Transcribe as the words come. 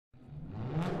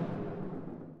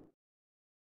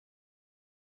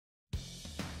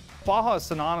Baja is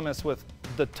synonymous with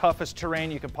the toughest terrain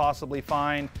you can possibly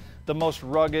find, the most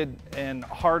rugged and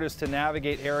hardest to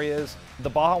navigate areas. The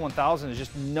Baja 1000 is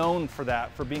just known for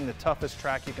that, for being the toughest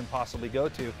track you can possibly go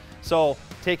to. So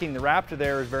taking the Raptor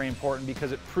there is very important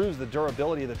because it proves the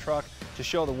durability of the truck to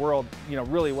show the world,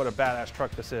 really what a badass truck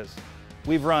this is.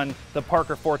 We've run the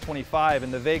Parker 425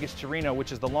 and the Vegas Torino,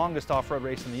 which is the longest off-road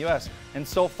race in the US. And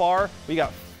so far, we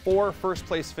got 4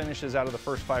 first-place finishes out of the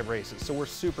first 5 races. So we're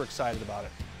super excited about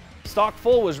it. Stock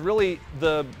full was really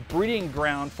the breeding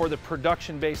ground for the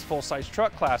production-based full-size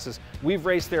truck classes. We've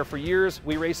raced there for years.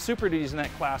 We raced Super Duties in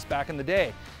that class back in the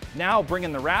day. Now,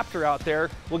 bringing the Raptor out there,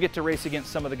 we'll get to race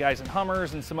against some of the guys in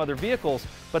Hummers and some other vehicles,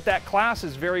 but that class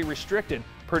is very restricted.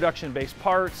 Production-based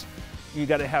parts, you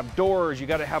got to have doors, you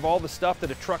got to have all the stuff that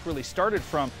a truck really started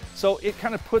from. So it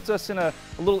kind of puts us in a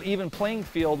little even playing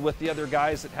field with the other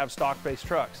guys that have stock-based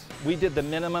trucks. We did the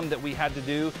minimum that we had to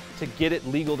do to get it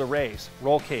legal to race.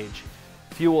 Roll cage,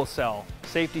 fuel cell,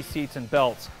 safety seats and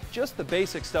belts, just the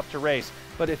basic stuff to race.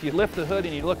 But if you lift the hood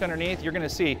and you look underneath, you're going to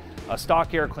see a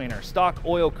stock air cleaner, stock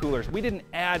oil coolers. We didn't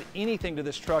add anything to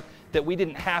this truck that we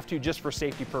didn't have to just for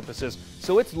safety purposes.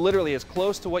 So it's literally as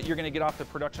close to what you're going to get off the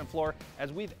production floor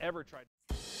as we've ever tried.